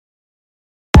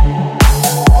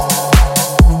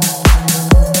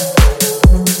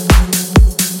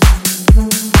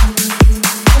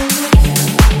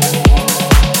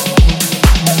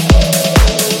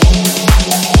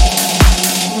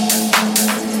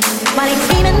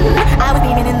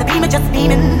just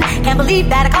beaming. Can't believe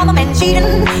that I caught my man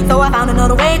cheating. So I found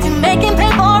another way to make him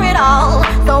pay for it all.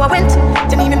 So I went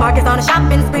to Neiman Marcus on a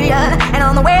shopping spree, and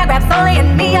on the way I grabbed Sully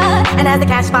and Mia. And as the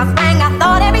cash box rang, I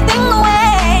thought everything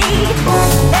away.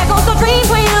 There goes the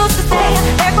dreams we used to say.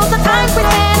 There goes the times we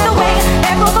spent away.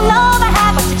 There goes the love I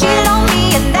had, but you cheated on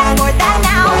me, and that's for that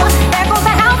now. There goes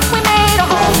the house we made a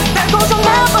home. There goes you'll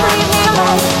never leave me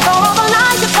alone. For all the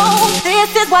lies you told,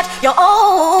 this is what you're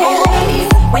owed. Hey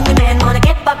ladies, when your man wanna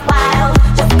get buck wild,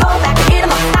 just go back and hit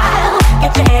him up style.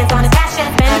 Get your hands on his cash and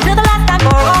spend it till the last time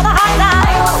for all the hot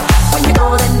times. When you're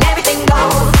golden, everything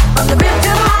goes, from the rib to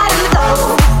the high and the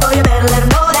low. So you better let him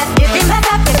know that if he mess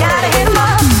up, you gotta hit him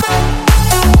up.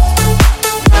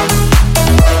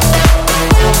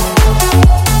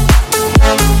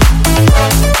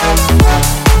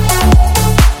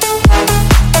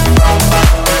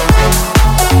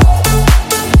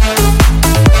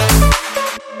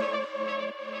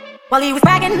 While he was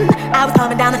bragging, I was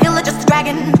coming down the hill just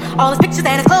dragging all his pictures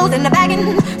and his clothes in the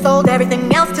bagging. Sold everything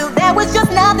else till there was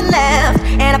just nothing left.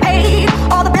 And I paid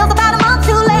all the bills about a month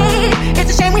too late.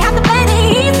 It's a shame we have to play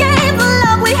these games. The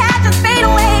love we had just fade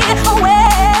away,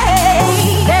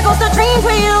 away. There goes the dreams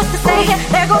we used to say.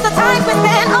 There goes the times we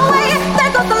spent away.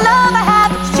 There goes the love I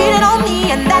had, but you cheated on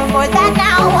me, and that's for that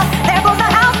now. There goes the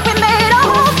house we made a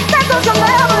home. There goes you'll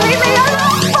never leave me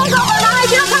alone. For the life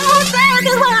you told,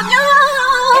 this is what I'm young.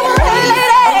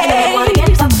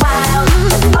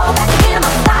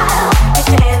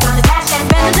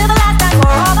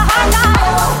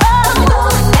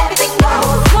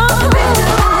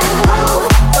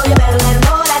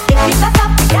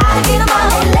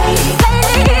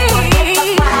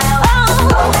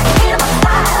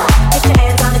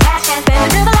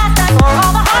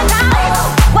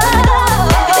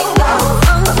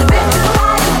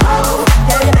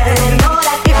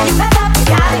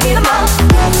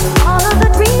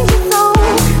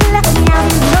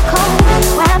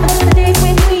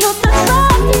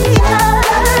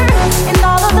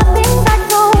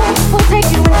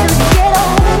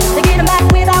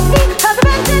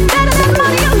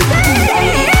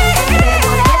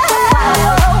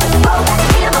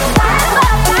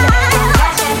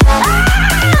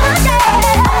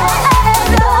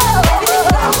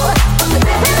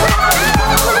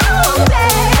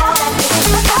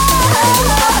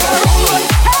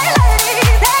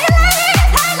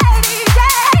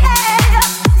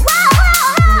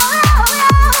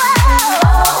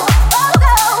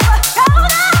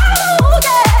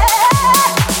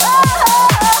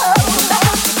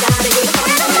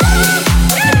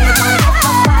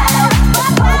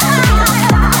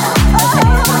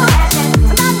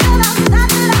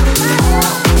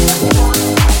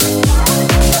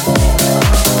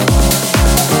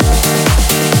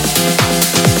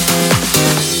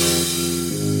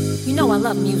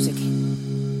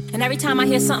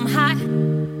 Something hot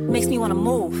makes me want to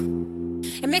move.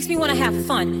 It makes me want to have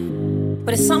fun.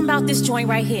 But it's something about this joint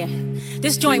right here.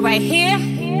 This joint right here,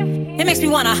 it makes me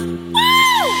want to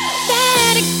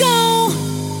let it go.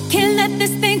 Can't let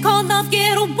this thing called love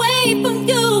get away from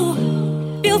you.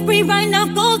 Feel free right now,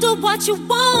 go do what you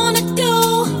want to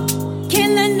do.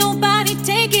 Can't let nobody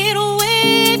take it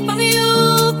away from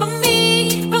you, from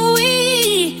me, from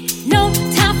we. No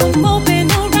time for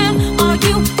moving around. Are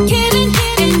you kidding?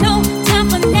 No time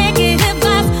for negative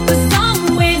vibes, 'cause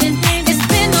I'm waiting. It's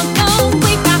been a long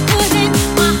week, I put in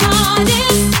my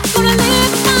hardest. Gonna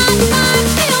live my life,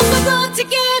 feel so good to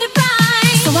get it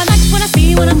right. So I like what I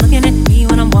see when I'm looking at me,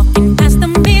 when I'm walking past the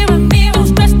mirror. Don't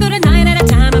stress through the night at a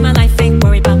time in my life, ain't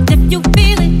worried about if you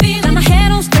feel it. Got my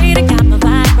head on straight, I got my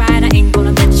vibe right, I ain't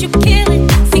gonna let you kill it.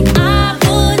 See, I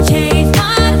would change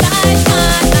my life,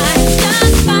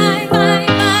 just fine, fine, fine,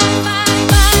 fine, fine,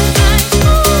 fine.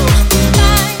 Ooh,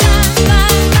 fine, fine,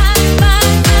 fine, fine,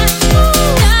 fine, fine. Ooh,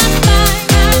 just fine,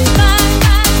 fine, fine,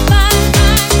 fine, fine,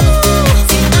 fine. Ooh,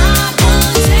 see, I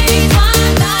would change my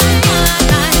life,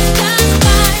 just fine,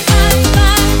 fine, fine,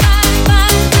 fine,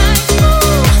 fine, fine. Ooh,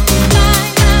 fine,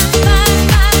 fine, fine,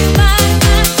 fine, fine,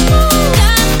 fine. Ooh,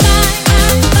 just fine,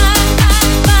 fine, fine, fine,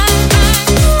 fine, fine.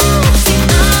 Ooh, see,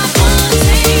 I would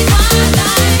change my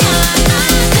life,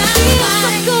 so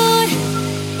good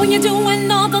when you're doing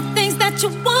all the things that you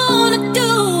wanna do.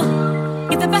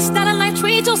 Get the best out of life,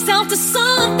 treat yourself to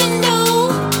something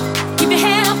new. Keep your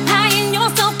head up high in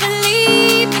yourself,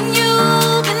 believe in you,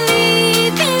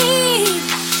 believe in me.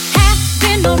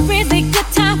 Having a really good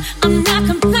time, I'm not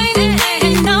complaining,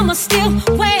 and I'ma still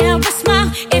wear a smile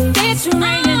if it's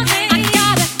raining. I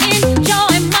gotta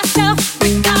enjoy myself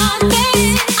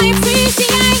regardless. I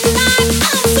appreciate life,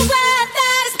 I'm so glad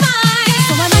that it's mine.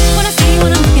 So I like what I see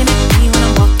when I'm looking at me, when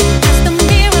I'm walking past the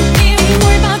mirror. Ain't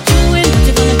worried about you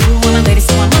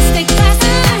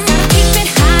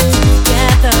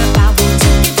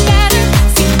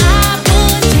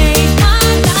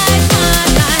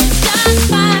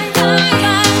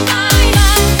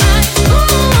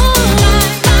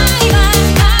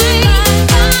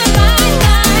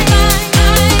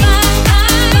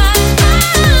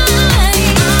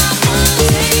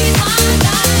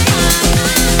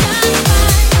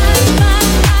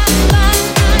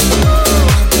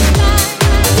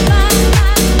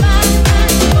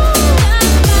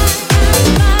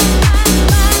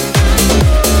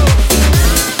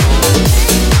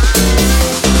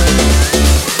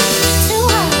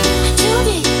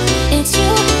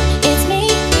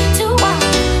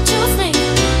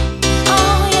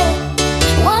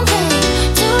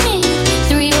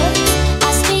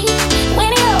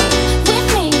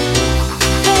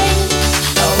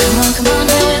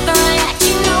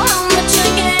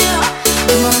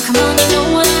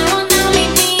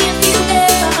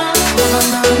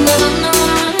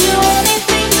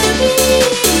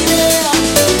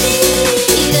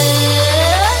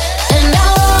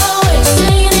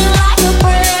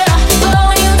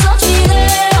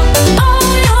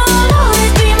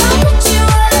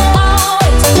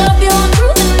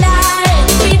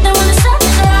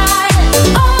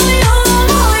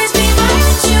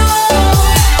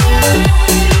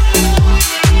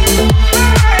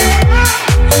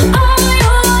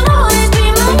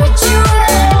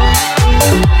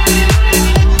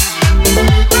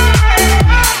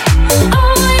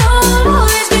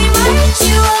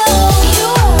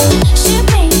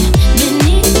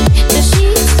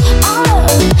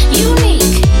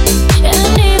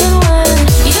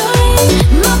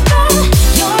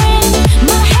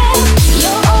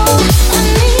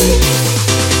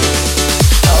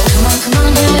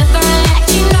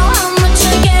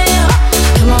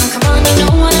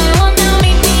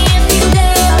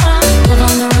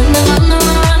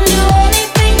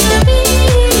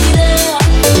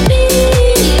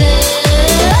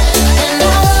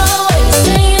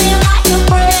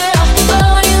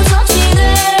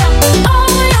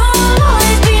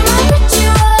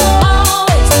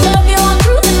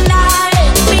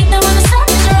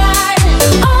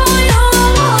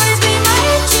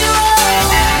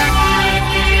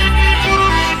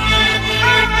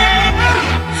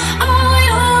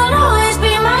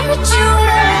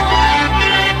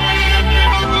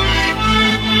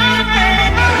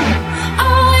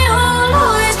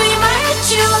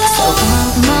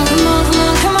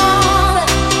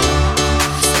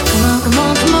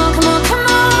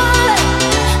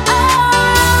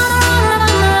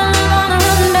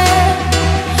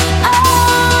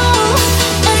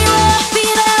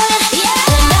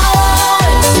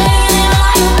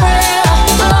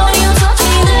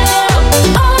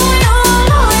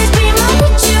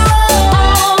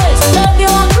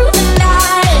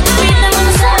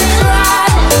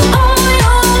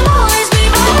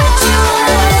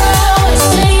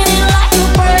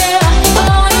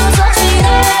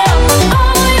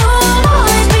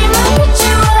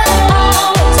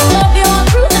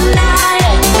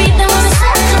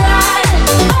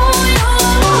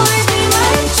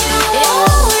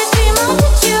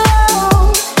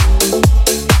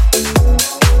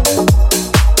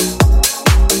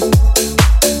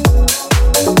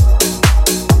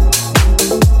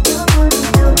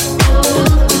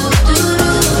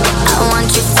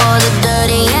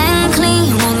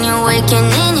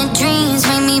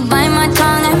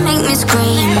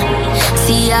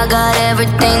See, I got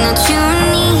everything that you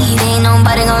need. Ain't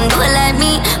nobody gonna do it like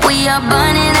me. We are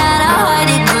burning at a high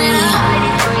degree.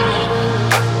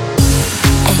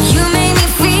 And you make me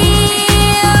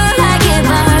feel like it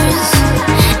burns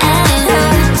and it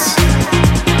hurts.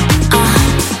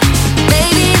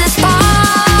 Baby, this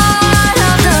part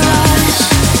of the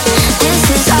rush. This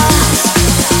is us.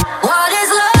 What is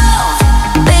love?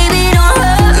 Baby, don't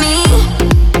hurt me.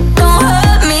 Don't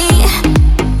hurt me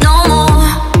no more.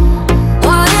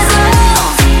 What is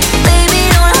love?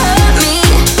 Baby, don't hurt me.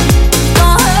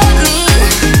 Don't hurt me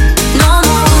no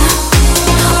more.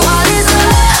 What is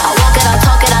love? I walk it, I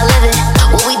talk it, I live it.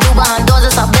 What we do behind doors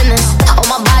is our business. On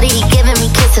my body, he giving me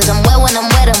kisses. I'm wet when I'm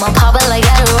wet, I'm popping like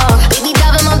Adderall. Baby,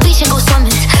 dive in my beach and go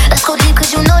swimming. Let's go deep,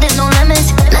 cause you know there's no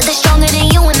limits. Nothing stronger than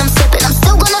you when I'm sipping. I'm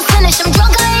still gonna finish, I'm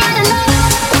drunk, I ain't had enough.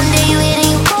 One day you hit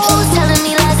and you cold, telling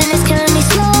me lies and it's killing me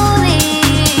slowly.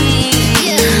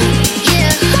 Yeah,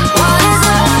 yeah. What is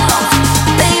love?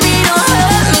 Baby, don't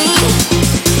hurt me.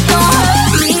 Don't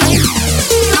hurt me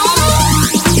no more.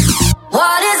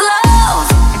 What is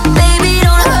love? Baby,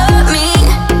 don't hurt me.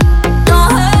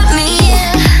 Don't hurt me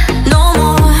no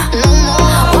more.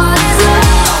 What is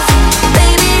love?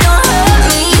 Baby, don't hurt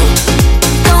me.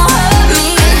 Don't hurt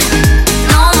me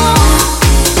no more.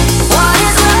 What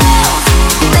is love?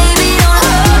 Baby, don't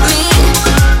hurt me.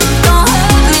 Don't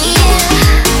hurt me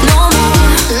no more.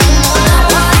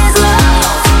 What is love?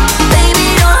 Baby,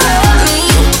 don't hurt me.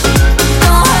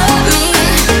 Don't hurt me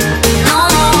no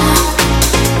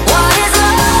more. What is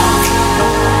love?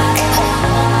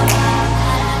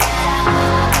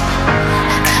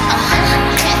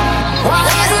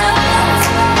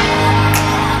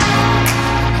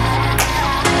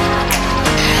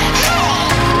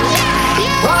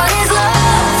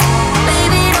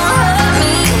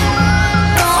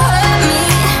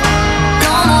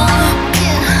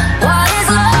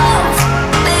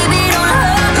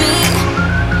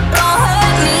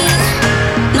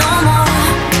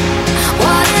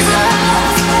 What is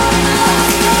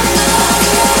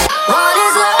love? What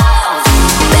is love?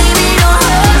 Baby, don't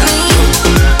hurt me.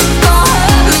 Don't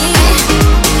hurt me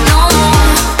no more.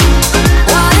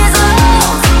 What is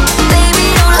love? Baby,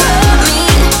 don't hurt me.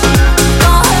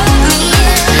 Don't hurt me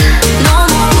no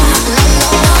more.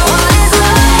 What is love? What is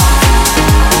love?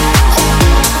 Baby, don't hurt me. Don't hurt me no more.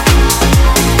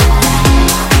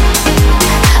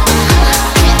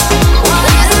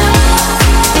 What is love?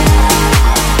 Baby, don't hurt me.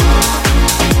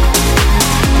 Don't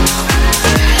hurt me no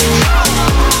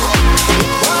more.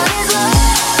 What is love?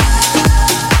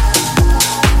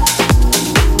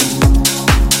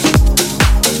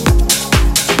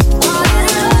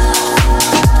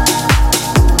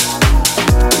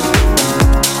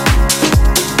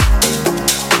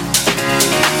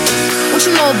 What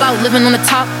you know about living on the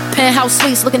top? Penthouse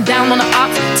suites, looking down on the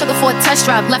op. Took her for a test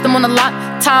drive, left them on the lot.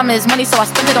 Time is money, so I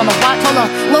spent it on a watch. Hold on,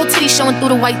 little titty showing through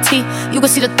the white tee. You can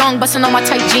see the thong busting on my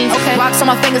tight jeans. Okay, rocks on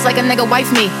my fingers like a nigga wife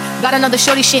me. Got another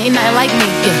shorty, she ain't nothing like me.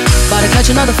 Yeah, about to catch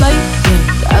another flight. Yeah,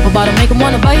 the apple bottom make him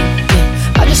wanna bite.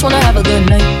 Yeah, I just wanna have a good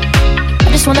night. I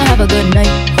just wanna have a good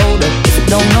night. Hold up, if you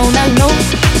don't know, now you know.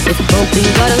 If you broke, then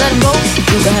you gotta let him go.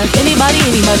 You can have anybody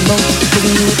know.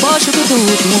 Giving you a boss, you can do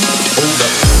what you want. Hold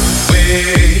up,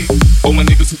 wait. For my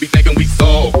niggas who be thinking we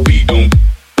soft, we don't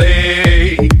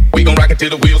play. We gon' rock it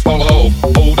till the wheels fall off.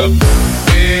 Hold up,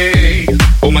 wait.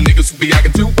 For my niggas who be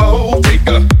acting too bold, take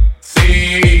a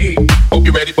seat. Hope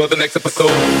you're ready for the next episode.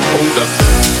 Hold up,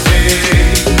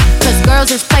 wait. Cause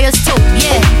girls is players too,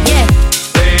 yeah, yeah.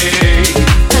 Wait.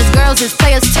 Cause girls is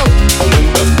players too.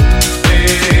 Hold up,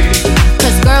 wait.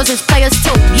 Cause girls is players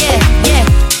too, yeah, yeah.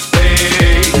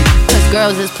 Wait. Cause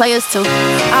girls is players too.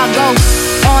 I go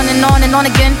on and on and on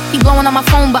again. He blowing on my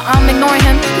phone, but I'm ignoring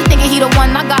him. He thinking he the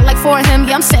one, I got like 4 of him.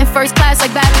 Yeah, I'm sitting first class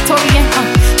like bad Victorian.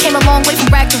 Came a long way from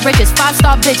rag to riches.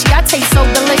 5-star bitch, yeah, I taste so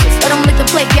delicious. Let him lick the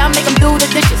plate, yeah, I make him do the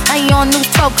dishes. I ain't on news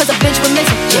 12 cause a bitch was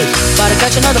missing. Yeah, about to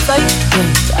catch another fight. Yeah,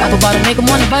 the apple bottom make him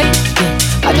wanna bite.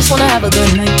 Yeah, I just wanna have a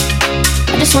good night.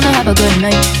 I just wanna have a good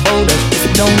night. Hold up, if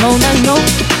you don't know, now you know.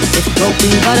 If you broke,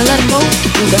 then you gotta let him go.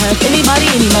 You can have anybody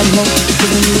know.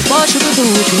 Giving you a boss, you can do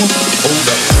what you want. Hold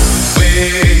up,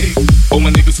 wait. For my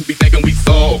niggas who be thinking we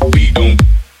soft, we don't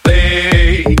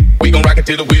play. We gon' rock it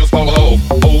till the wheels fall off.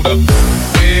 Hold up,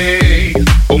 wait.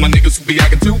 For my niggas who be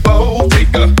acting too bold,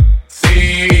 take a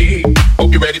seat.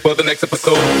 Hope you're ready for the next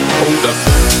episode. Hold up,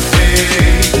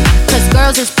 wait. Cause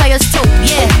girls is players too,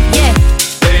 yeah, yeah.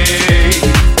 Wait.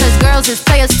 Cause girls is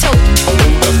players too.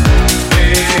 Hold up,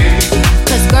 wait.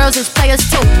 Cause girls is players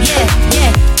too, yeah,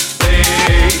 yeah.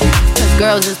 Wait. Cause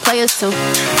girls is players too.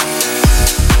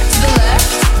 To the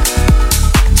left,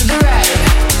 to the right,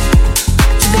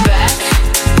 to the back,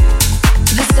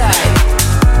 to the side.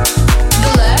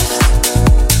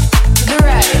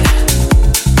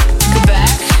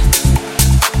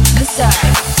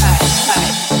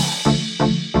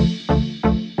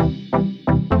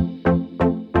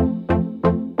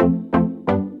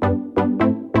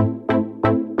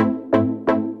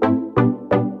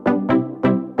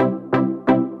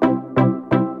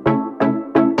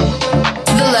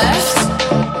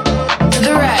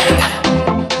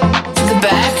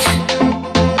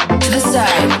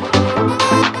 side,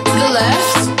 to the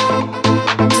left,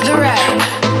 to the right,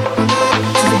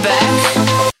 to the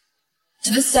back,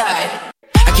 to the side.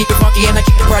 I keep it funky and I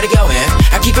keep the party going.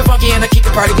 I keep it funky and I keep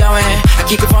the party going. I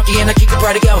keep it funky and I keep the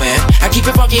party going. I keep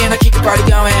it funky and I keep the party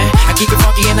going. I keep it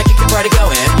funky and I keep the party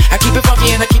going. I keep it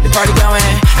funky and I keep the party going.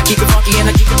 I keep it funky and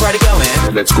I keep the party going.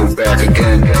 Let's go back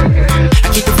again.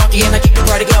 I keep it funky and I keep the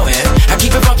party going. I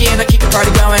keep it funky and I keep the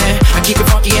party going. I keep it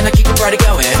funky and I keep the party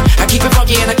going. I keep it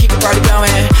funky and I keep the party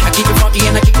going. I keep it funky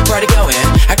and I keep the party going.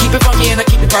 I keep it funky and I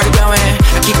keep the party going.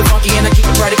 I keep it funky and I keep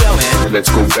the party going. Let's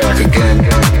go back again.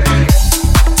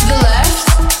 To the left,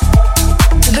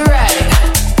 to the right,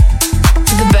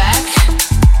 to the back,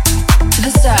 to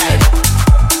the side,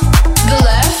 to the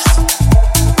left,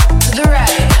 to the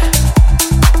right,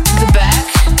 to the back,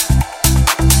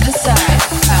 to the side.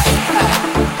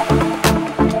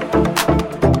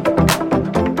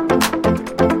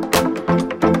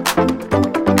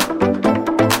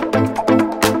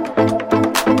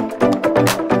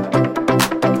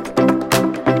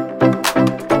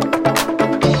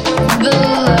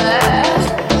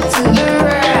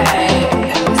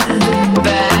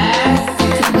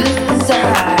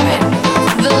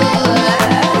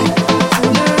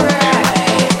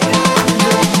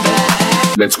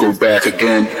 Let's go back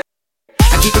again.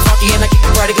 I keep it funky and I keep the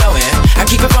party going. I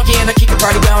keep it funky and I keep the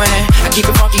party going. I keep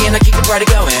it funky and I keep the party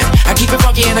going. I keep it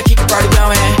funky and I keep the party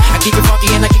going. I keep it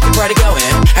funky and I keep the party going.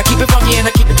 I keep it funky and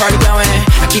I keep the party going.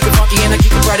 I keep it funky and I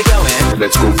keep the party going.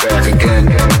 Let's go back again.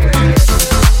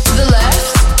 To the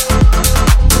left,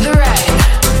 to the right,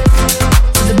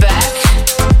 to the back,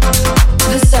 to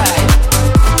the side,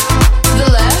 to the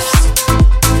left,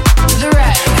 to the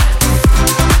right,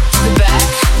 to the back,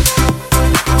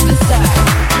 to the side,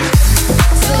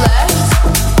 to the left,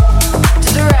 to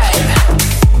the right,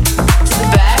 to the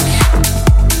back,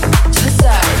 to the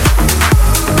side,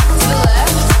 to the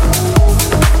left,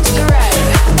 to the right,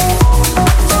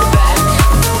 to the back,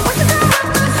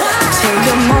 to the side. Take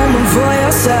a moment for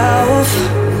yourself.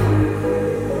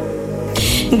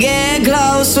 Get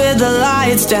close with the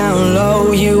lights down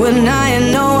low. You and I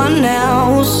and no one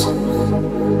else.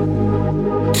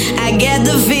 I get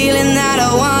the feeling that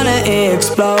I wanna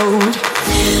explode.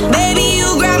 Baby,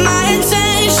 you grab my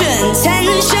attention.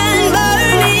 Tension,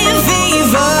 burning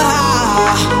fever.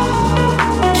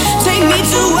 Take me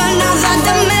to another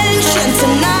dimension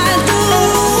tonight. Do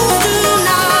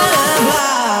not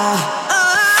apply.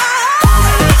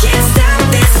 I can't stop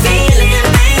this feeling,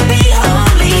 baby.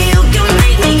 Only you can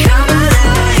make me come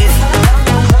alive.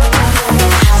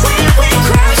 When we're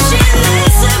crashing,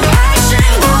 there's a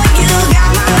passion. Boy, you got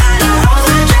my mind on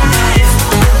overdrive.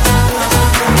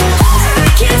 I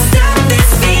can't stop this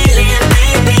feeling,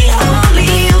 baby. Only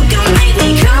you can make me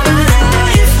come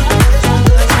alive.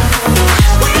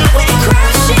 When we're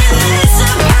crashing, there's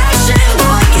a passion.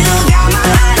 Boy, you got my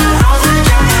mind on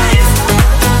overdrive.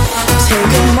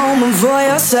 Take a moment for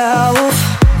yourself.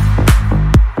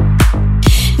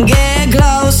 Get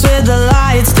close with the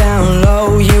lights down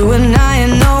low. You and I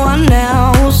and no one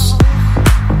else.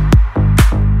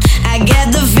 I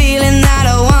get the feeling that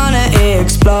I wanna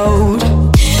explode.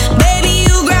 Baby,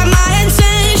 you grab my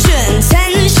attention.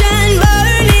 Tension,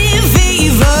 burning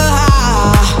fever.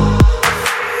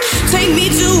 Take me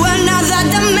to another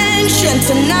dimension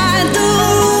tonight. Do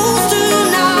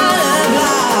not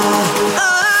apply.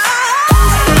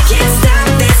 I can't stop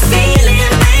this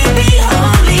feeling, baby.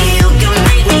 Only you can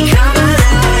make me come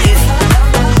alive.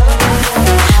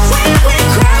 When we're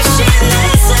crashing,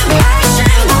 there's a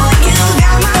passion. Boy, you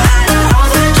got my mind on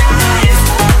overdrive.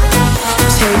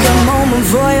 Take a moment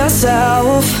for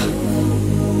yourself.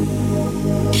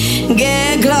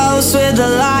 Get close with the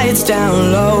lights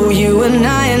down low. You and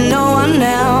I and no one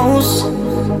else.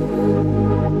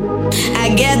 I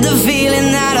get the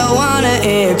feeling that I wanna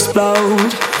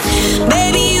explode.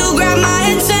 Baby, you grab my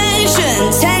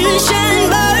attention. Tension,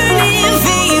 burning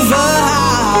fever.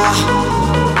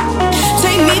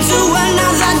 Take me to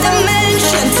another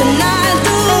dimension tonight.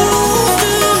 Do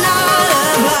not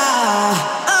apply.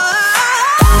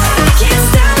 I can't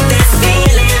stop this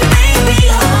feeling, baby.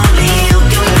 Only you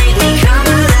can make me come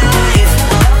alive.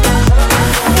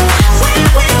 When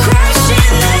we're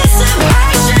crashing, there's a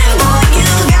passion. Boy, you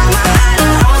got my mind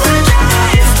on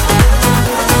overdrive.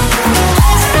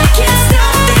 I can't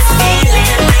stop this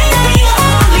feeling,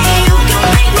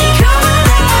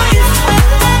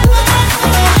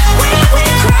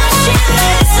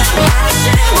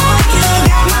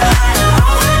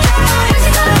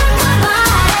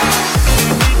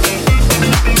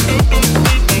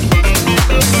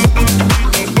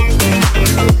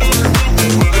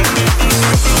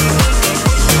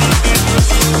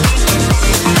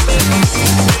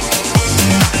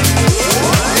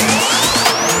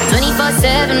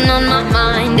 24/7 on my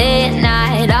mind, day and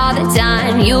night, all the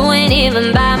time. You ain't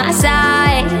even by my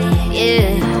side,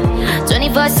 yeah.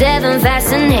 24/7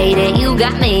 fascinated, you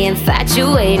got me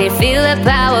infatuated. Feel the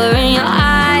power in your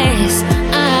eyes.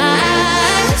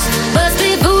 Must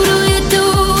be voodoo you're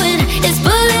doing, it's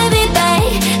pulling me back.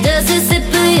 Does a sip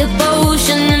of your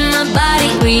potion and my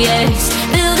body reacts?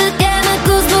 Feel the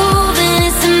chemicals moving,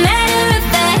 it's a matter of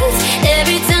fact.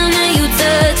 Every time that you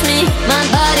touch me, my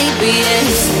body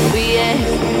reacts, reacts.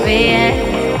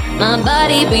 My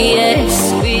body reacts,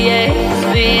 reacts.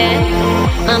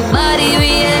 My body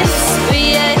reacts,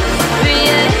 reacts.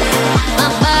 My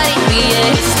body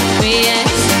reacts,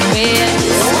 reacts.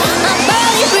 My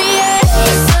body reacts.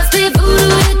 Must be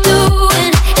voodoo you're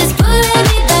doing, it's pulling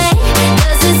me back.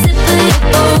 Does a sip of your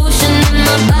potion and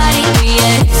my body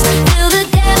reacts? Feel the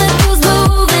chemicals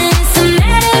moving, it's a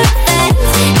matter of fact.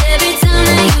 Every time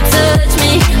that you touch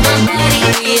me, my body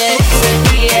reacts,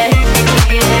 reacts.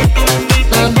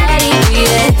 My body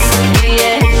reacts,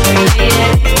 reacts.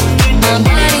 My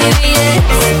body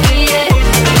reacts, reacts.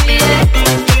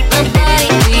 My body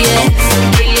reacts,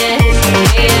 reacts.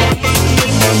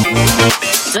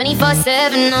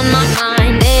 24/7 on my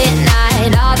mind, day and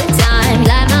night, all the time.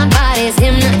 Like my body's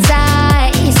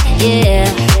hypnotized, yeah.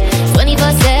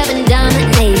 24/7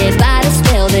 dominated by the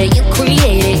spell that you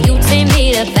created. You take me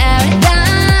to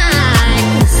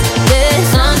paradise. There's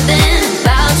something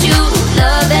about you,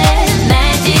 love and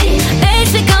magic.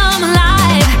 Makes me come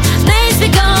alive, makes me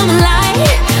come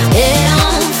alive. Head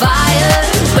on fire,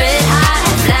 red hot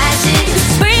flashes,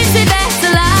 brings me back to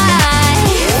life.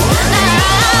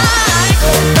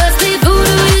 Must be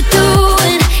voodoo you're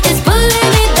doing, it's pulling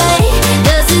me back.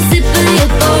 Does a sip of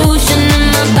your potion and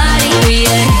my body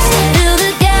reacts? Feel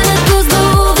the chemicals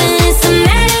moving, it's a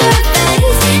matter of fact.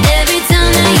 Every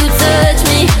time that you touch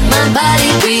me, my body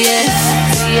reacts,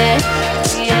 reacts.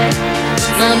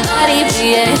 My body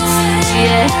reacts,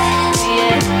 reacts.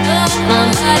 My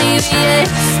body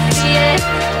reacts, reacts.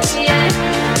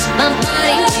 My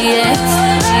body reacts,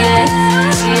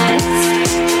 reacts.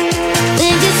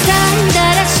 Think it's time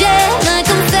that I share my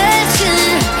confession.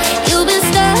 You've been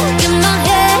stuck in my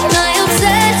head, my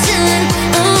obsession.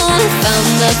 Oh, I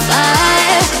found the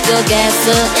fire, your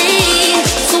gasoline.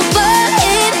 So burn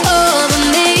it over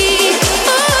me.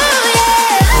 Oh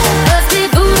yeah. Must be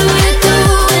voodoo you're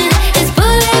doing, it's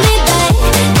pulling me back.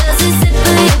 Does a sip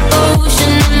of your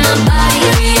potion and my body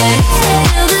reacts?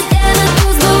 Feel the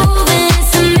chemicals moving,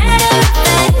 it's a matter of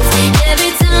fact.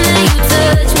 Every time that you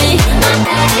touch me, my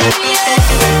body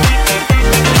reacts.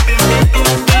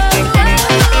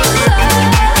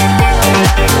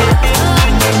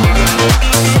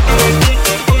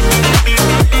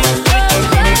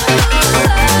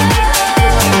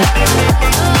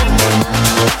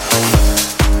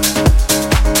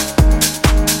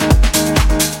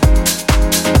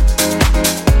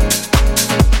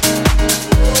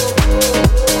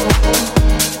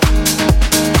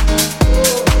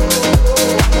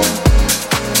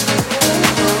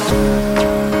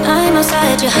 I'm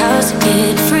outside your house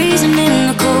again, freezing in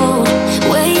the cold,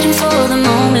 waiting for the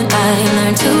moment I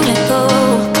learn to let go.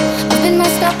 I've been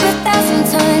messed up 1,000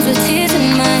 times with tears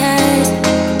in my eyes.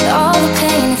 All the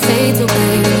pain it fades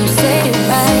away when you say it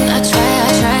right. I try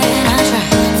and I try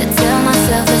to tell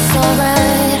myself it's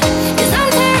alright, 'cause I'm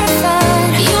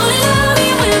terrified. You only love me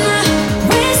when the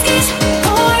risk is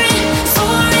pouring,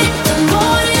 soaring, the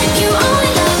morning. You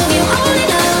only love me when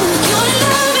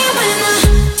the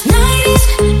night is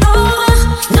over,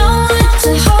 no one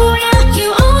to hold ya. You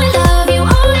only love me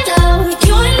when the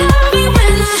you only love me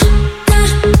when the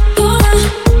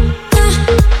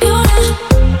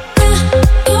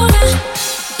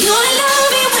you only love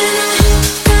me when I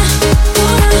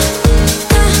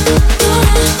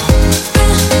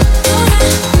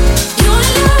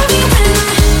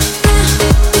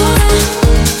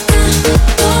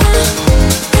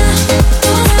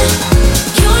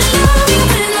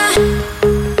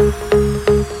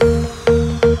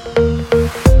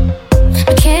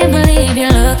can't believe you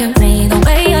look at me the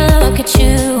way I look at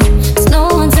you. 'Cause no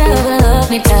one's ever loved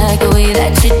me back the way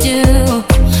that you do.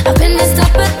 I've been messed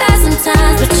up 1,000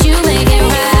 times, but you make it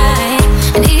right.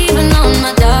 And even on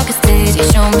my darkest days, you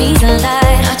show me the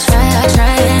light. I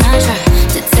try and I try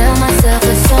to tell myself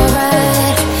it's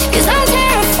alright, 'cause I'm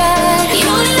terrified. You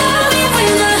only love me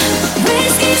when the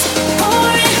risk is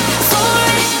pouring,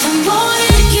 soaring, the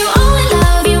morning. You only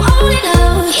love me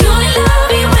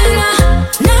when the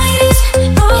night is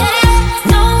over,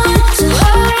 no one to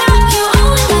hold ya. You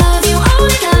only love me when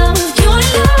the you only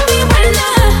love me when the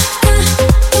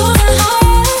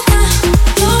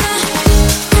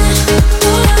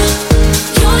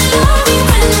you only love me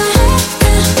when the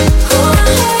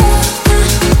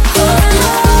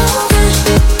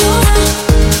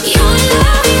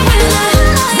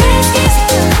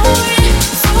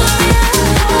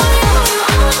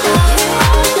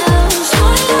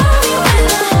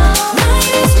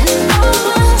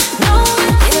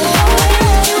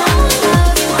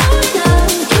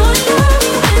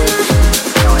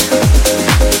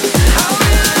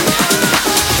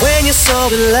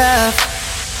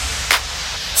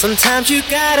Sometimes you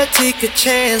gotta take a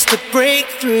chance to break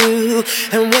through.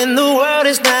 And when the world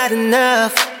is not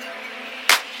enough,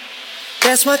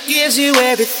 that's what gives you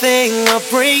everything or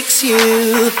breaks you.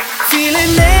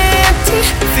 Feeling empty,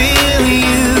 feel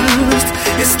used.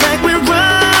 It's like we're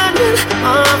running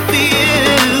on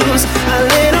fumes. A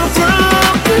little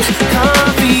broken,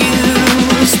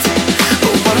 confused.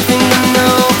 But one thing I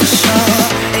know for sure,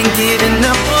 ain't giving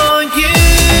up on you.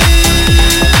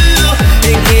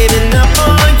 Ain't giving up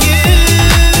on you.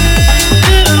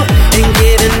 Ain't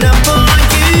giving up on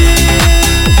you.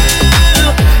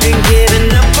 Ain't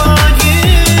giving up on you.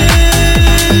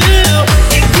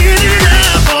 Ain't giving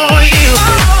up on you.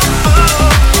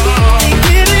 Ain't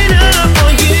giving up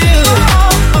on you.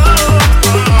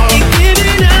 Ain't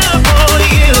giving up on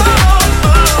you.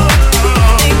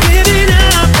 Ain't giving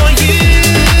up on you.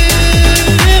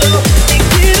 Ain't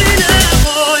giving up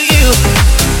on you.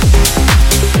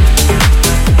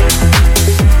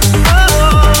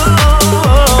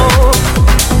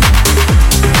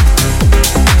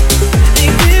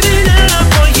 Ain't giving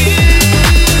up on you.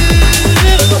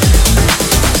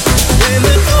 When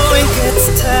the going gets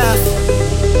tough,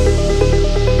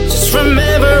 just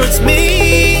remember it's me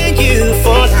and you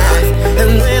for life.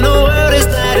 And when the world is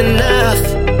not enough,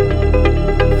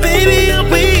 baby, are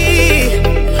we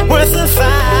worth the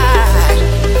fight?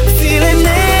 Feeling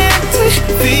empty,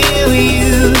 feel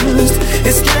used.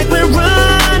 It's like we're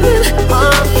running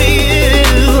on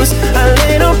fumes. A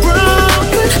little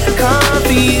broken,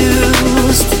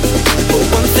 confused. But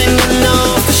one thing I know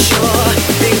for sure,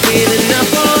 ain't giving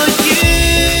up on you.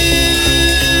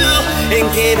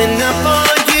 Ain't giving up on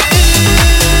you.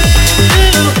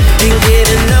 Ain't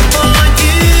giving up on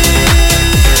you.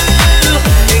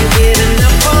 Ain't giving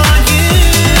up on you.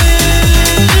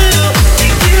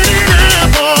 Ain't giving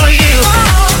up on you.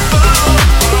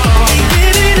 Ain't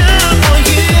giving up on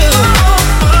you.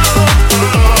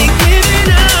 Ain't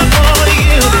giving up on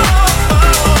you.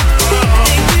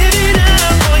 Ain't giving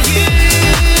up on you.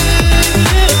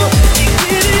 Ain't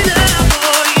giving up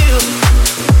on you.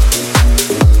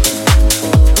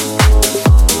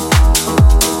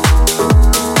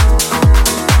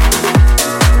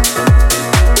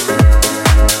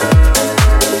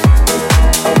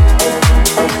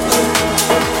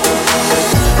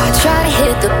 I try to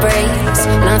hit the brakes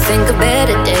and I think of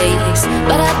better days,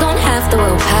 but I don't have the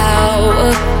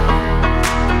willpower.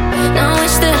 Now I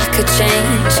wish that I could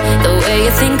change the way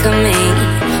you think of me.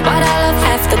 Why'd our love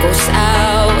have to go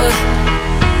sour?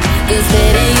 'Cause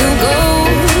letting you go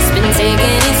has been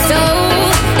taking its toll,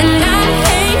 and I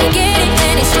ain't getting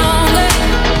any stronger.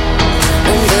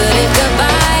 I'm good at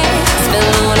goodbyes, feel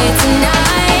lonely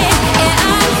tonight. Yeah,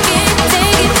 I can't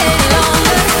take it any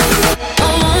longer.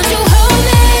 Oh, won't you hold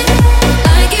me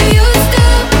like you used to?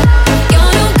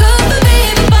 You're no good for me,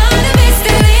 but part of me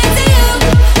still into you.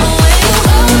 Oh, when you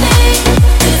hold me,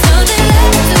 there's nothing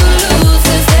left to lose.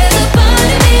 'Cause there's a part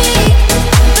of me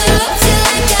that loves you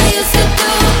like I used to do.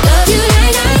 Love you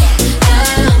like I,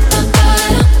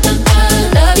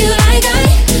 love you like I,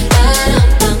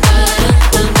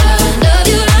 love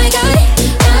you like I,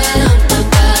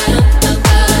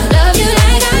 love you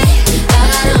like I.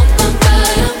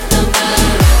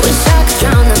 Wish I could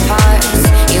drown the parts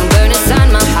you burn inside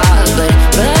my heart, but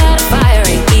out of fire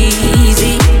ain't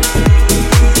easy.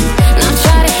 Now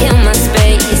try to heal my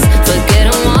space, forget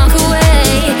and walk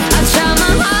away. I try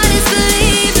my hardest,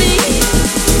 believe me.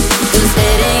 'Cause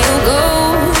letting you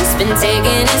go's been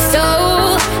taking its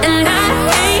toll, and I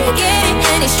ain't getting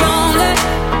any stronger.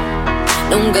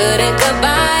 No good at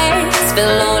goodbyes,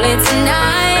 feel lonely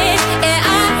tonight. Yeah,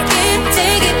 I can't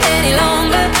take it any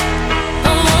longer.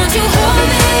 Oh, won't you hold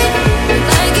me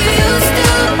like you used to?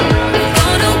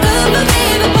 You're no good for me,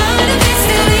 but part of me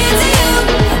still into you.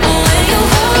 Oh, when you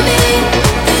hold me,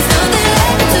 there's nothing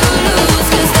left to lose.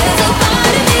 'Cause there's a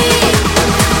part of me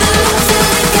that loves you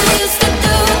like I used to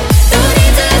do. Don't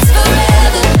need to last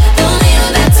forever, don't need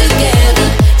all that together.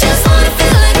 Just wanna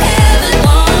feel like heaven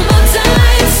one more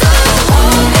time. So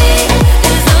hold me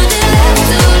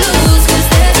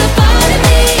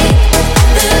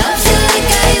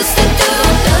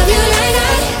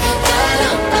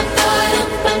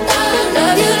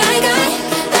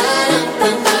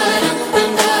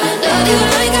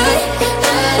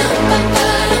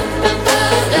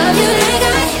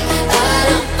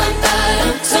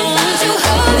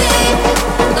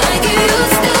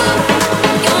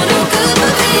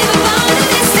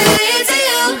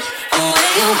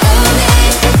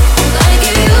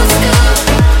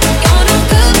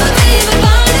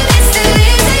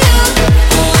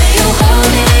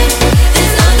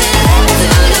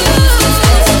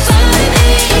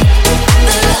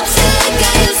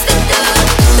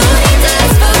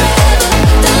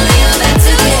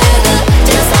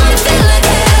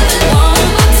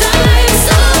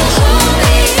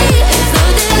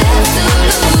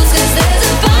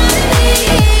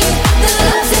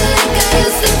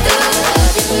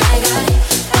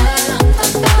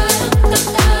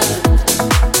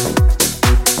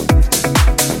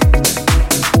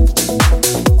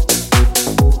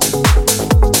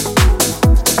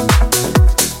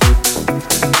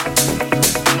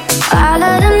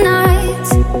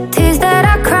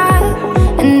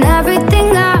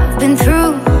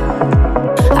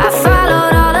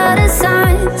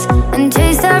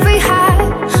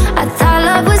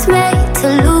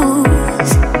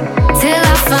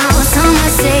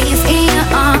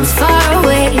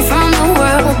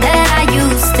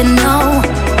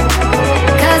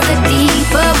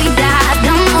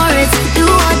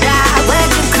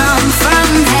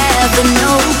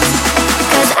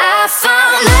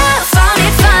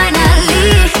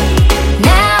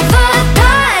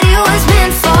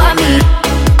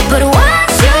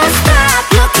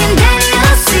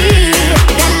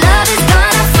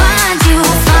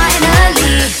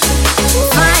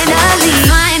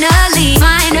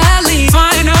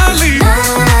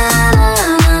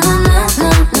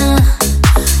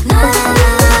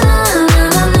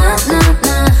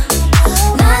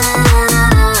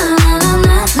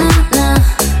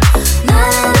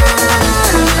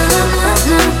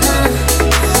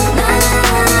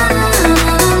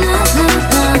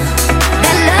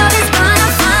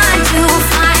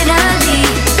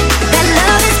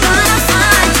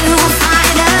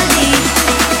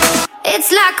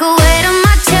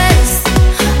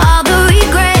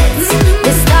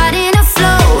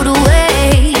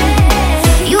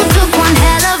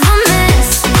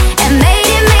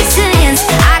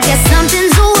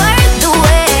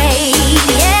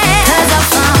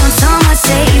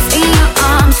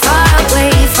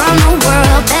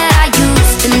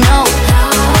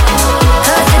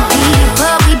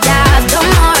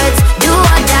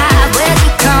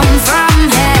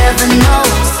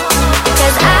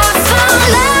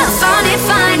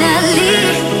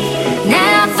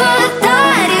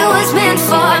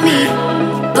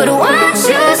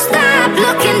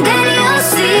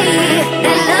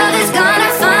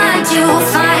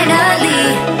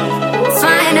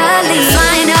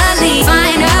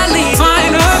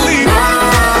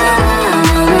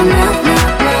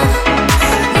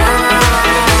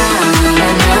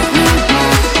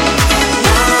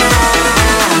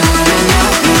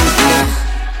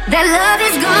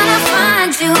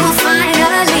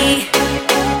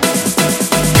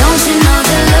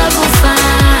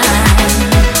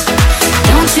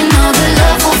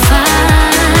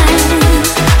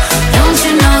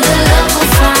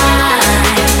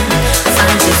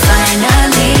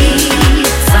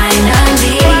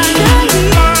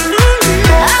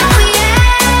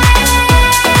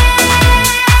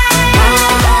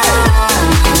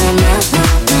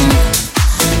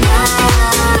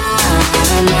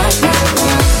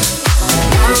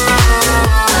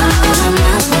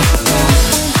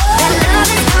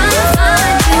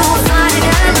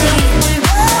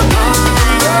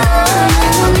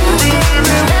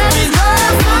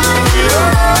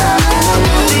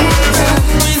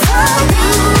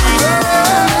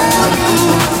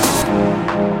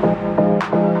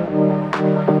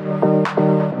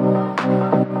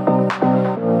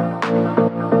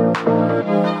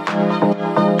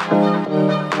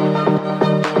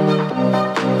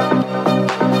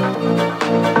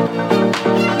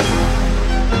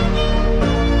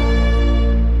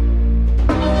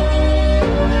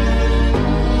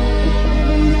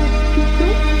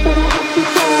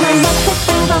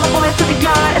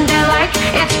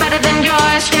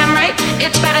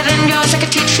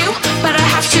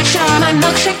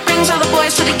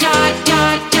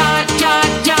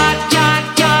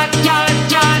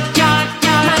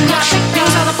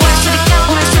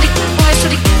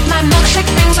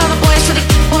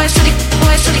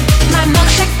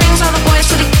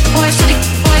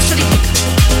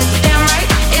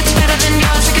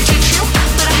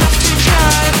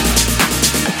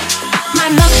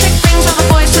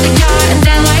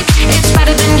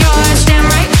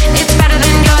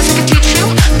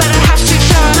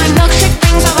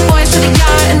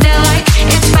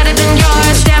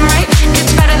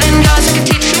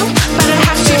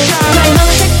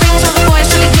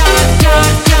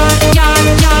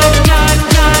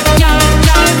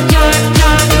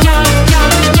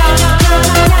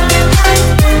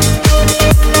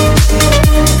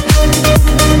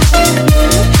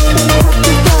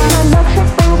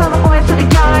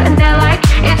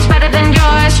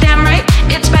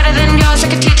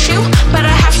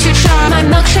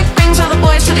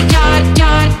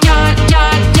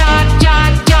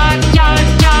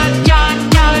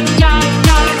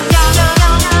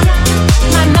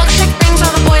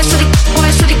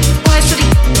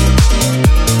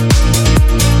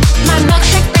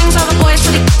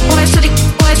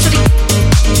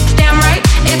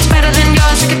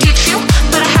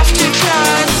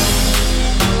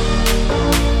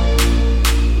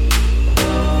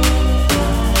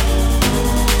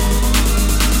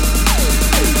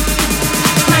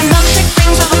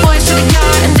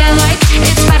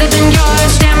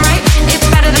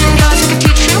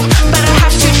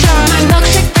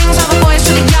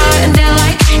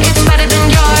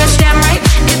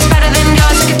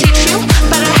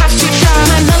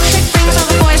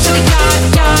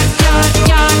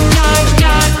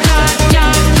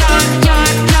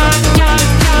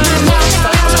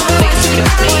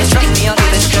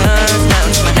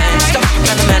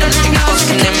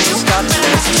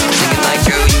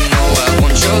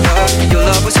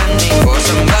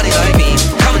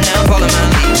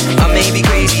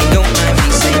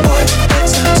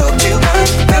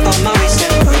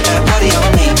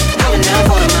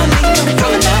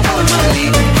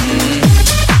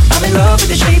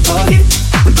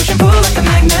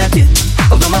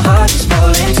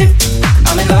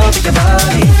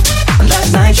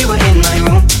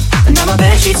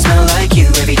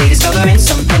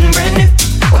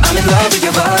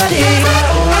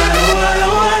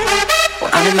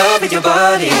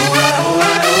body.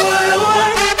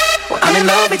 I'm in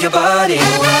love with your body.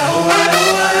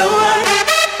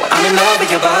 I'm in love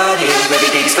with your body. Every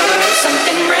day discover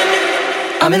something brand new.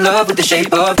 I'm in love with the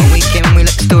shape of. When we came, we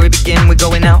let the story begin. We're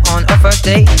going out on our first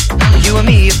date. You and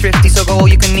me are thrifty, so go all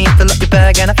you can eat. Fill up your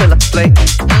bag and I fill up the plate.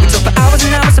 We talk for hours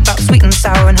and hours about sweet and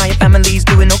sour and how your family's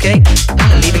doing okay.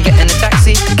 And leaving, getting a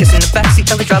taxi, kissing the backseat,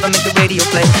 tell the driver make the radio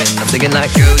play. And I'm thinking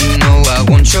like, girl, you know I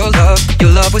want your love.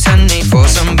 Your love was handmade for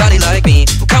somebody like me.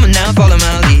 Well, come on now, follow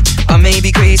my lead. I may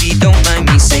be crazy, don't mind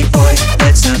me. Say, boy,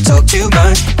 let's not talk too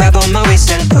much. Grab on my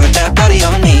waist and put that body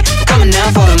on me. Well, come on now,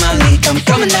 follow my lead. Come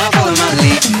on now, follow my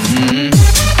lead.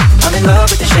 I'm in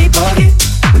love with the shape of you.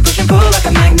 We push and pull like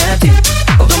a magnet do.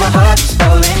 Although my heart is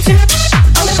falling too.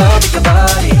 I'm in love with your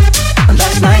body. And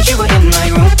last night you were in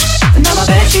my room, and now my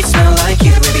bedsheets smell like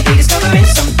you. Every day discovering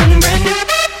something brand new.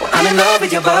 Well, I'm in love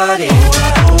with your body.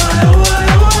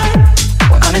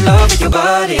 Well, I'm in love with your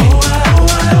body.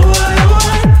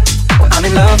 Well, I'm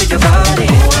in love with your body.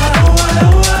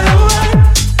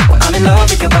 Well, I'm in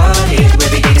love with your body.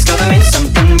 Every day discovering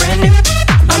something brand new.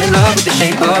 I'm in love with the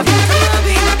shape of you. Come on,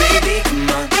 be my baby, come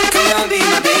on. Come on, be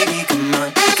my baby, come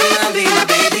on. Come on, be my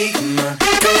baby, come on.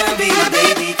 Come on, be my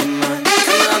baby, come on.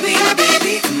 Come on, be my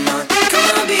baby, come on.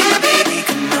 Come on, be my baby,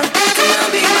 come on. Come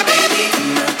on, be my baby,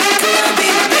 come on. Come on, be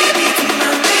my baby, come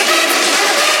on.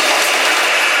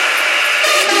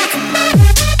 Come on.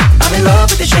 I'm in love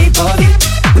with the shape of you.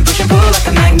 We push and pull like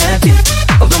a magnet do.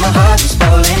 Although my heart is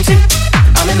falling too.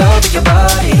 I'm in love with your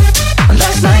body. And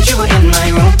last night you were in my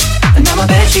room, and now my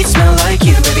bedsheets smell like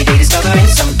you. Every day discovering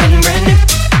something brand new.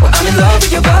 Well, I'm in love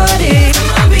with your body. Come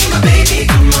on, be my baby,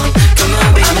 come on. Come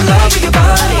on, be I'm in love with your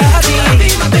body. Come on, be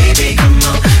my baby, come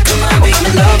on. Come on, be I'm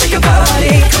in love with your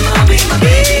body. Come on, be my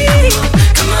baby, come on.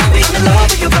 Come on, be I'm in love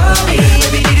with your body.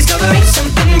 Every day discovering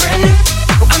something brand new.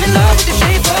 Well, I'm in love with the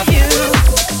shape of you.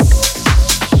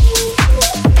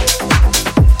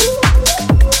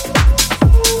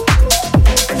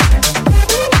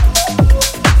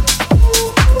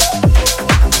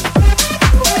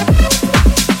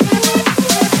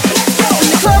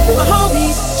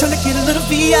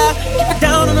 Keep it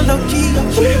down on the low key,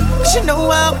 cause you know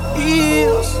how it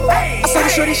feels. I saw the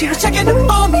shorty, she was checking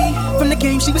up on me. From the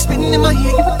game she was spitting in my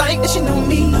ear, you would think that she knew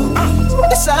me.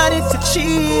 Decided to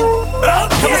chill.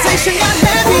 Conversation got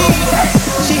heavy.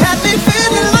 She had me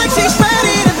feeling like she's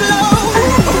ready to blow.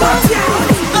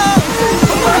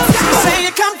 She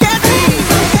said, come get me.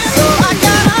 So I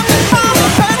got up and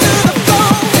followed her to the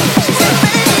floor. She said,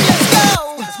 baby, let's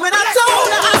go. When I told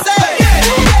her, I said,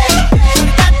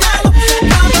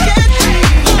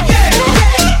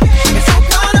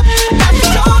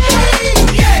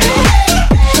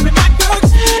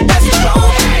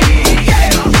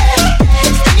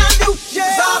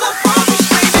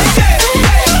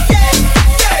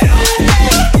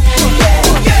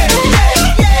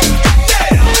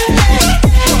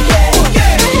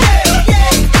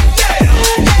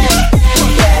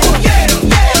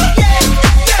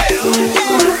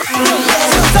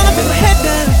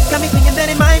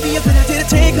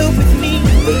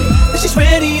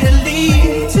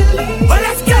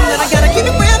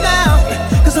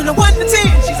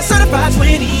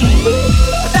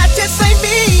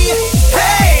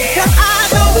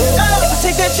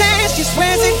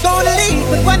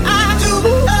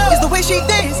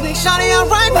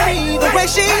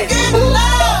 she get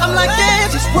love. I'm like, yeah,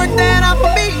 just work that out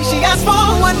for me. She asked for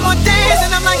one more dance,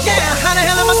 and I'm like, yeah, how the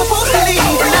hell am I supposed to leave?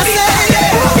 And I said,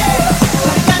 yeah.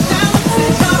 Got down,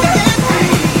 come and get me.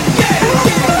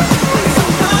 So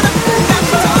caught up, got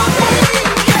you on me.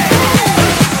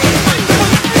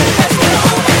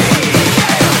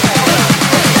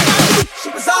 She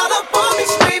was all up on me,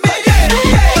 screaming.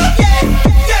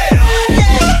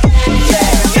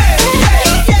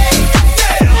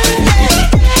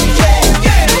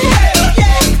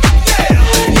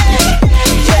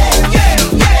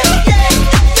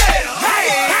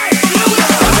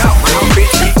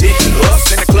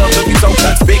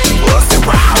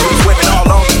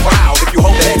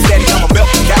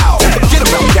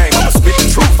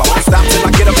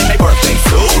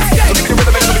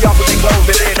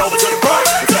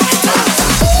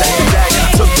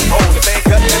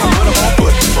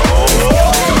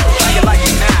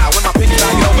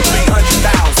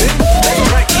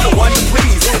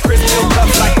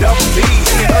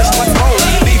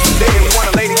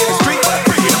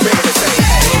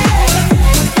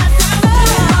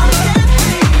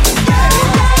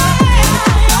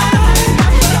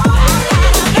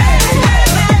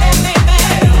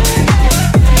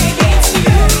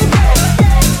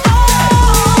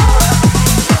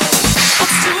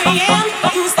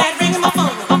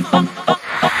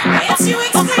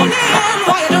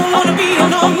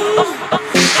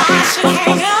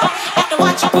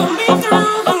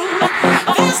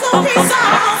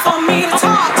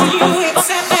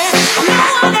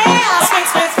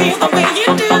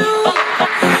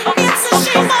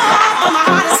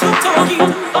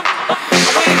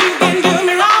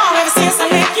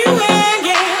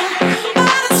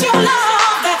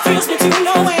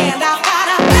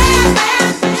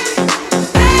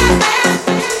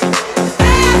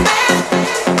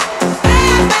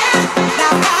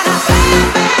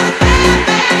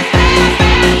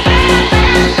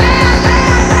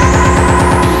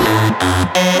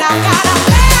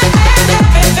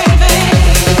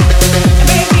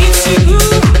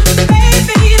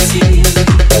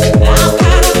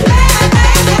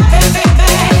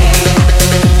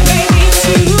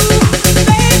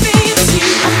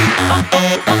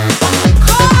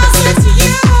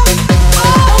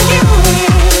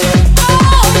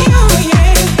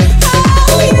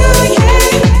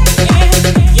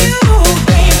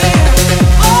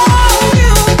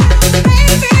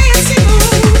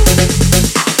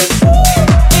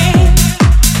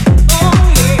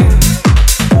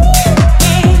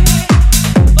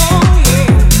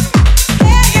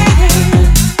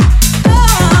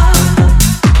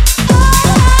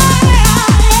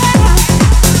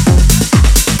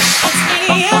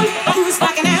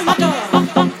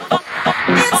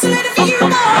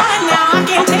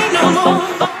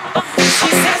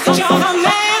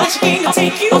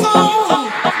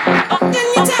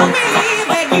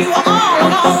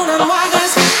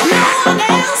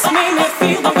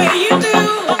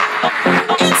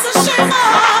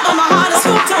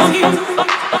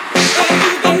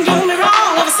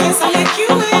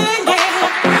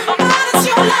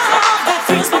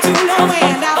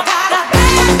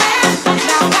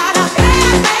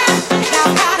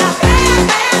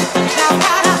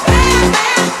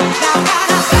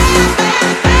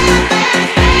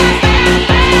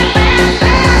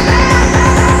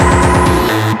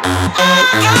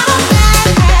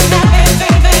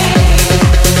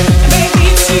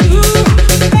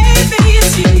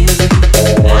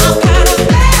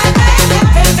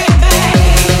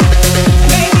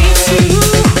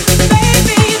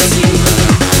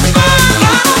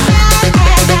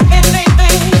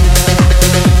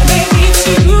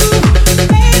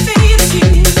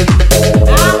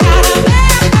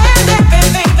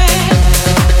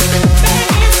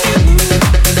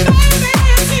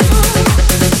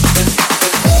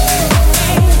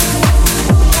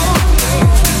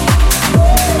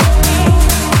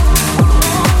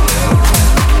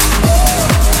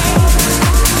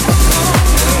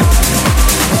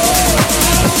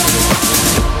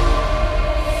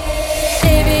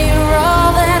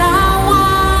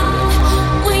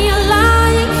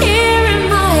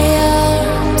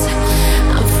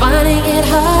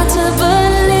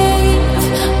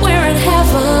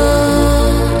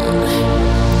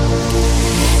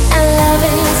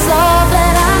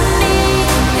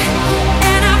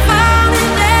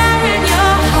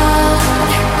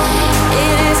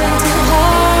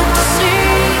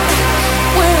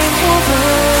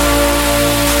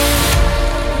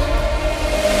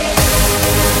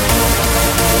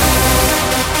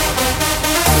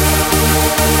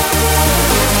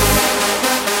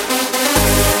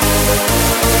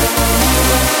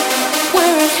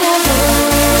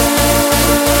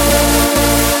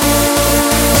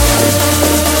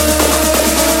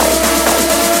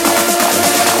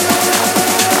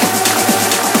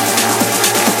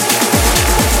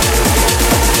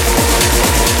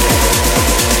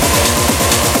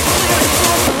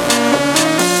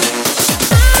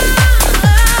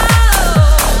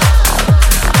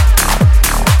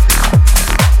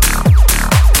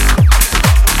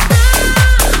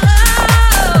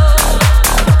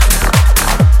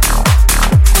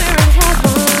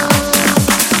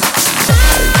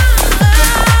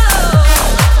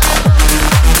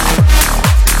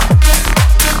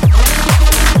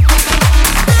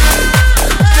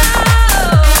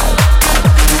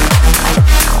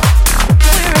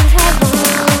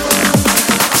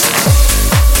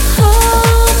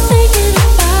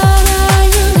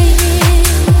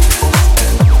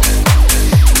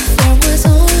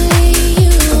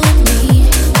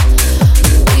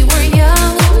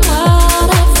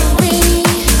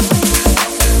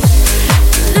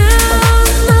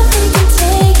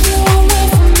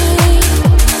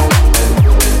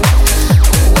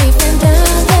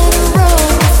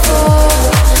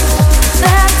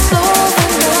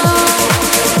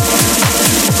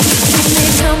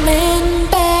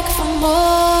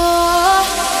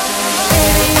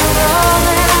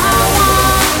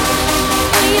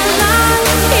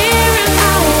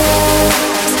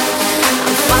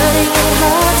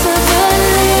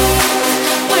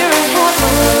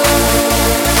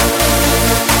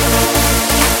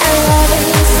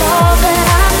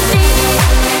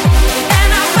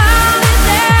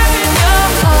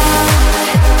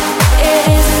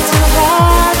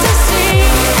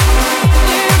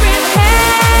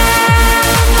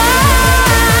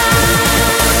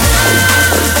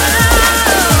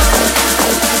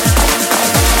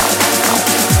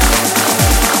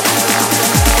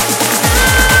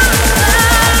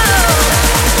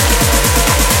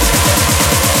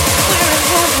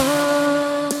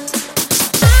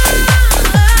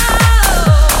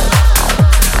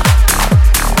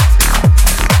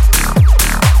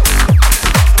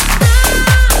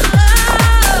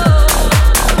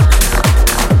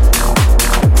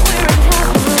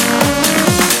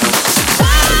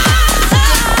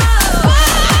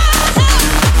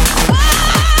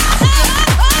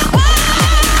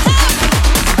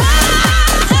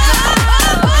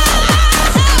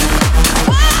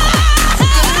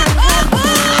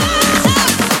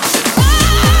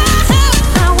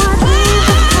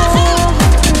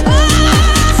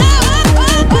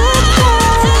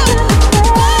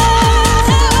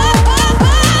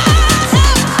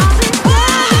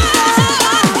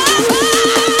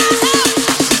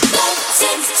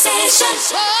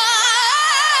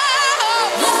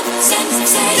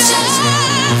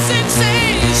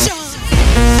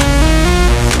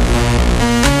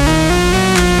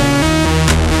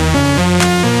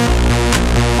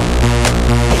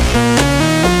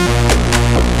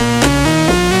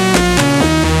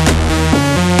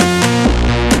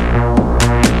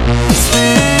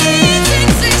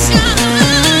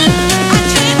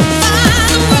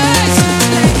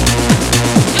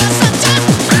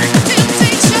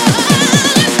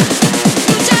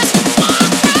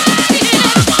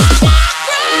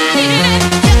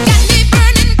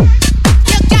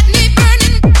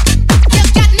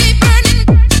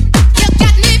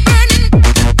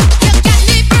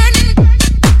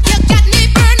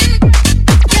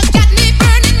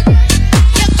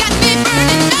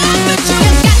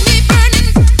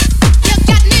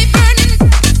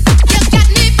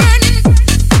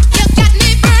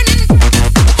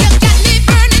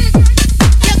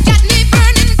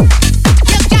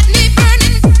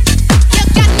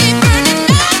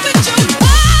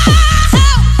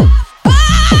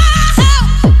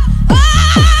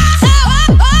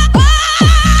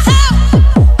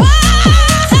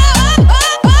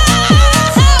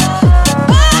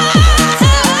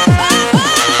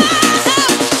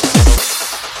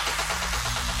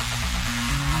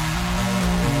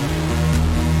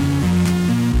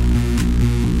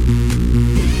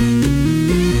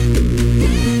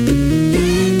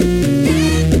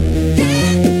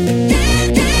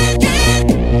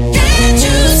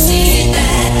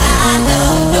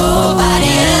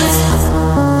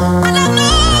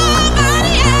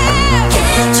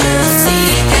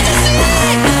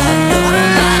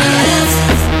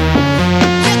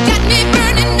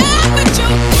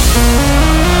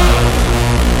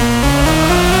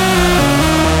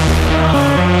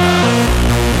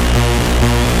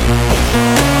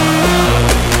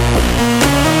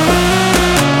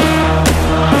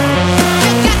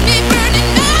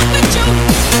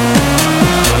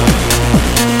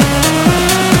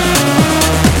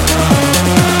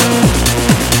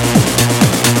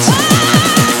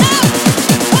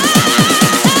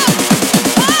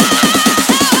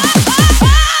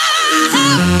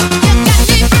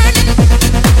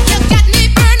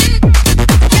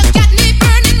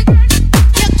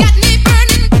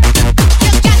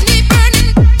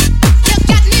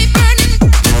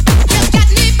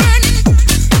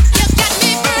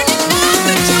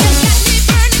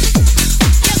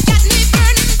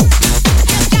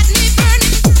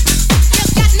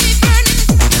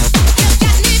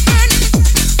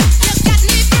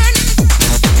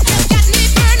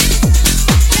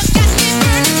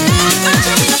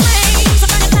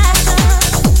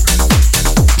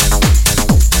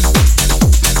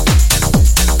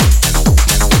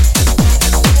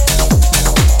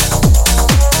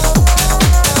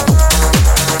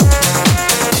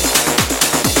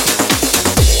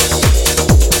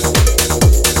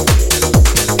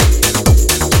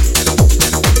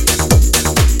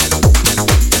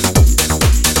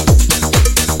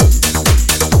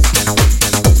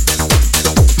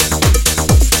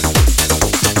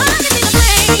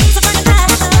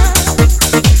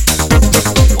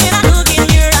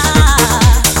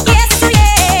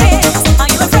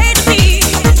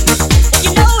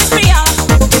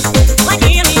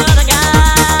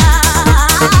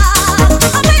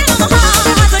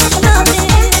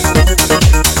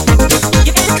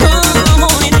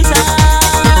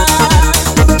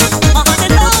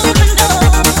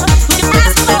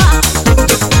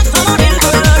 Come on in.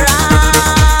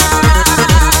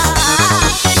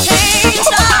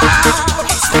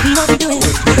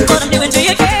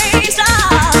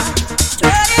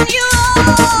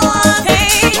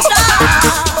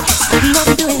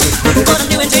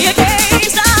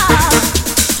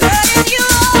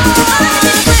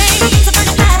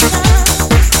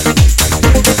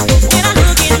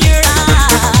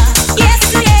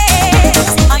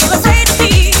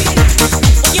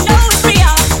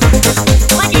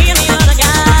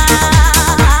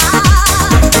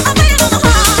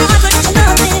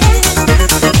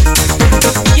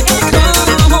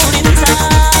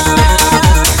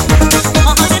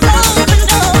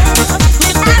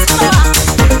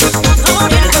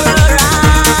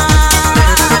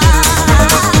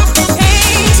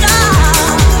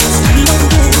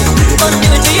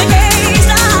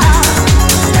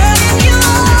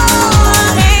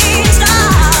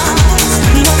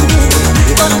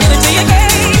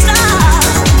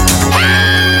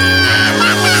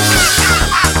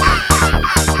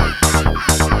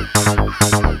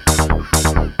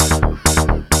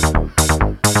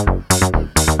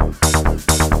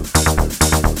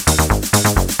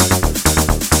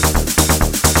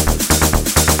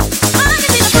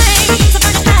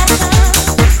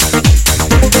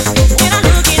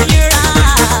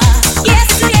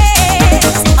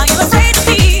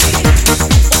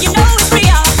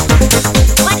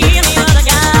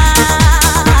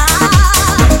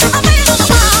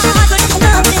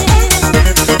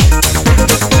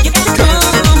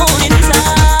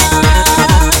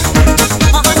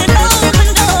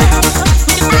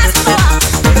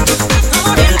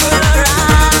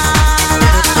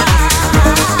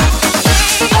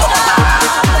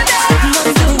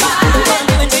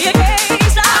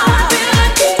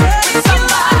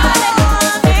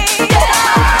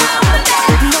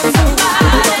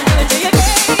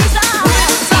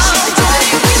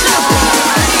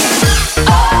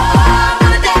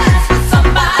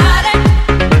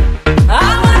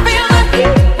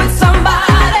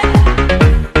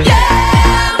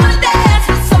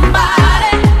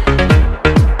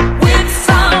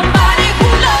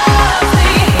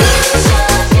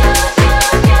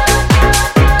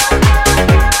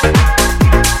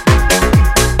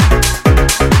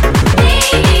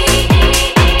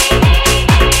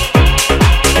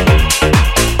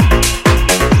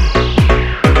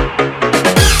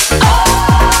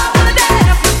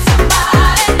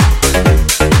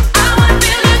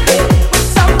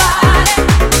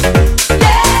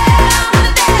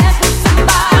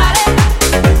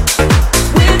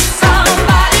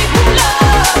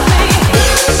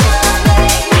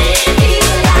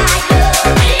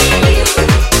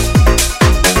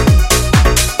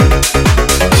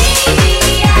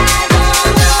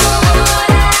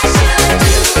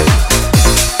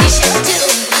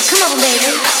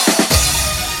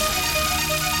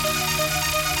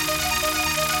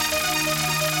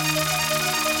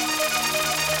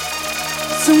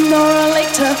 Sooner or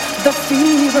later, the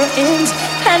fever ends,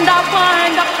 and I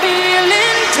wind up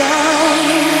feeling down.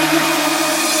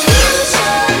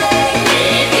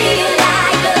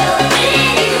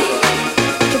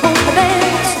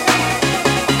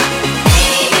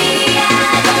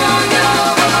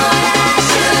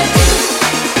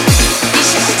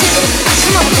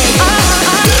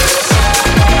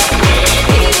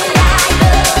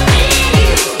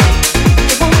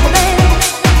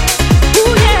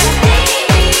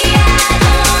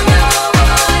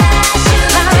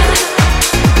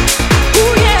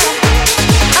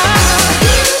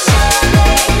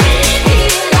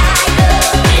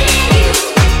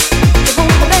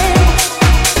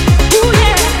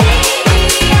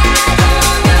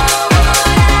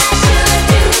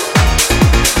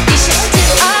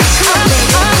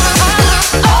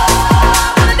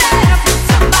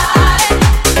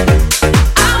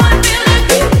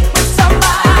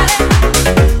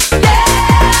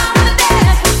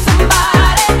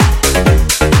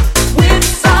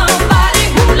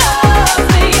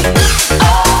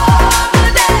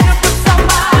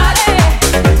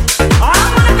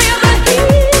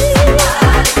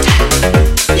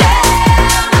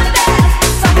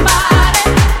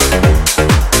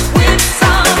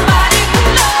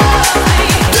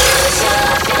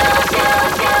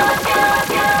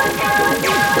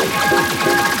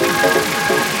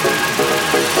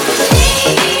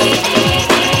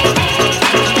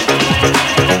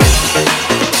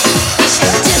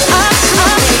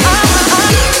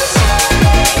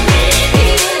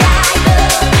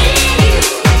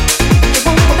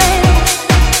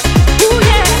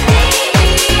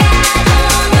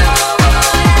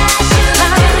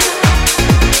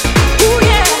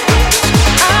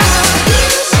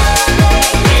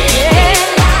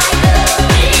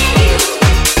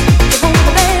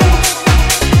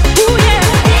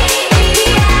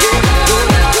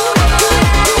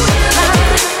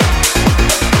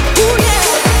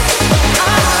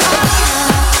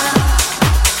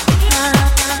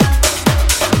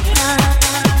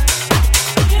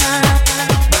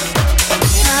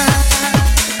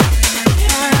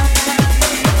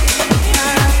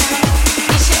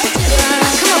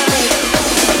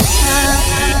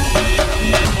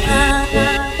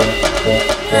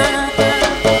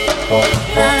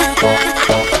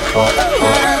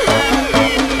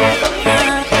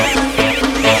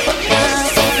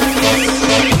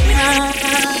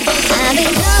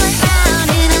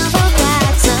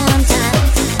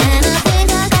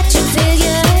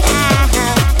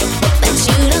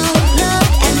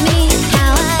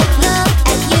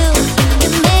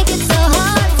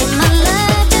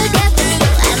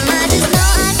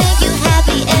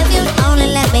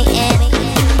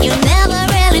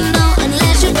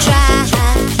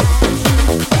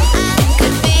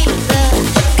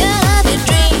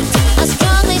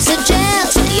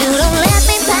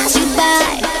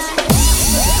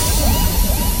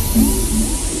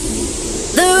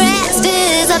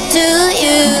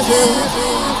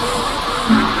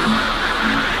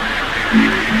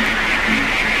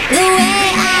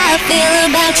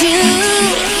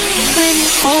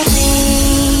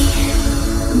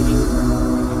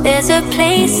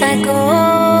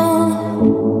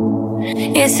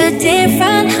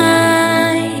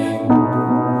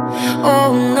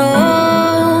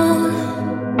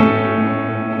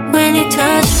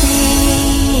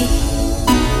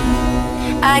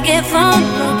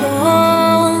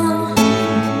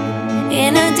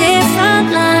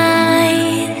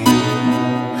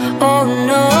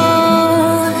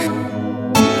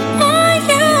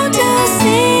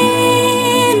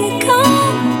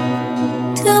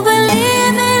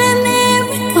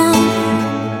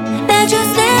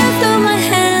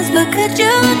 Could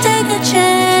you take a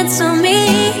chance?